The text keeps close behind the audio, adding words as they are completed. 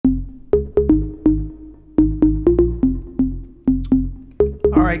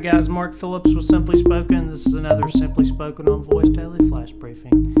Alright guys, Mark Phillips with Simply Spoken. This is another Simply Spoken on Voice Daily Flash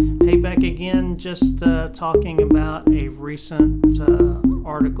Briefing. Hey, back again, just talking about a recent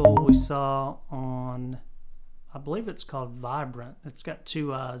article we saw on, I believe it's called Vibrant. It's got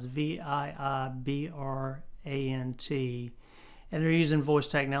two I's, Viibrant, and they're using voice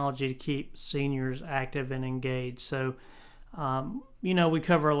technology to keep seniors active and engaged. So, we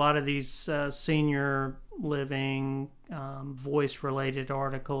cover a lot of these senior living voice-related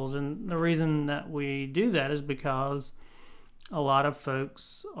articles, and the reason that we do that is because a lot of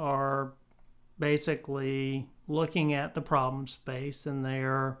folks are basically looking at the problem space and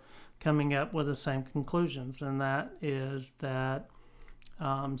they're coming up with the same conclusions, and that is that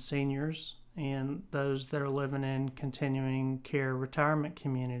seniors and those that are living in continuing care retirement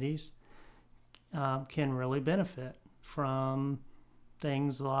communities can really benefit from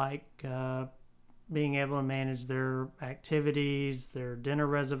things like being able to manage their activities, their dinner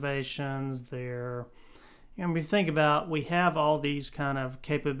reservations, their, we think about, we have all these kind of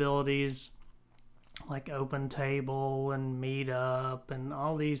capabilities like Open Table and Meetup and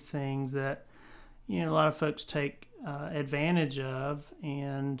all these things that, a lot of folks take advantage of,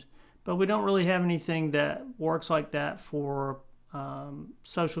 but we don't really have anything that works like that for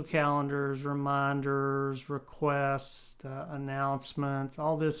social calendars, reminders, requests, announcements,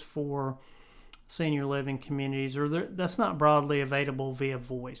 all this for senior living communities, or that's not broadly available via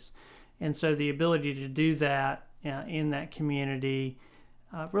voice. And so the ability to do that in that community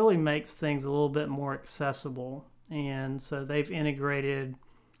really makes things a little bit more accessible. And so they've integrated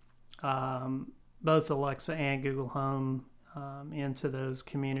both Alexa and Google Home into those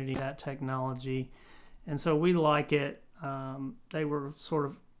community, that technology. And so we like it. They were sort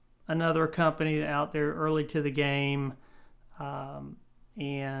of another company out there early to the game,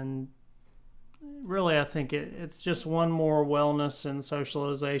 and really I think it's just one more wellness and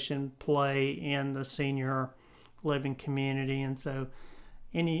socialization play in the senior living community. And so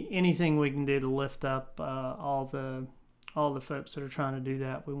anything we can do to lift up all the folks that are trying to do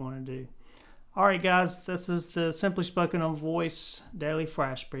that, we want to do. All right, guys, this is the Simply Spoken on Voice Daily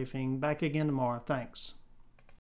Flash Briefing. Back again tomorrow. Thanks.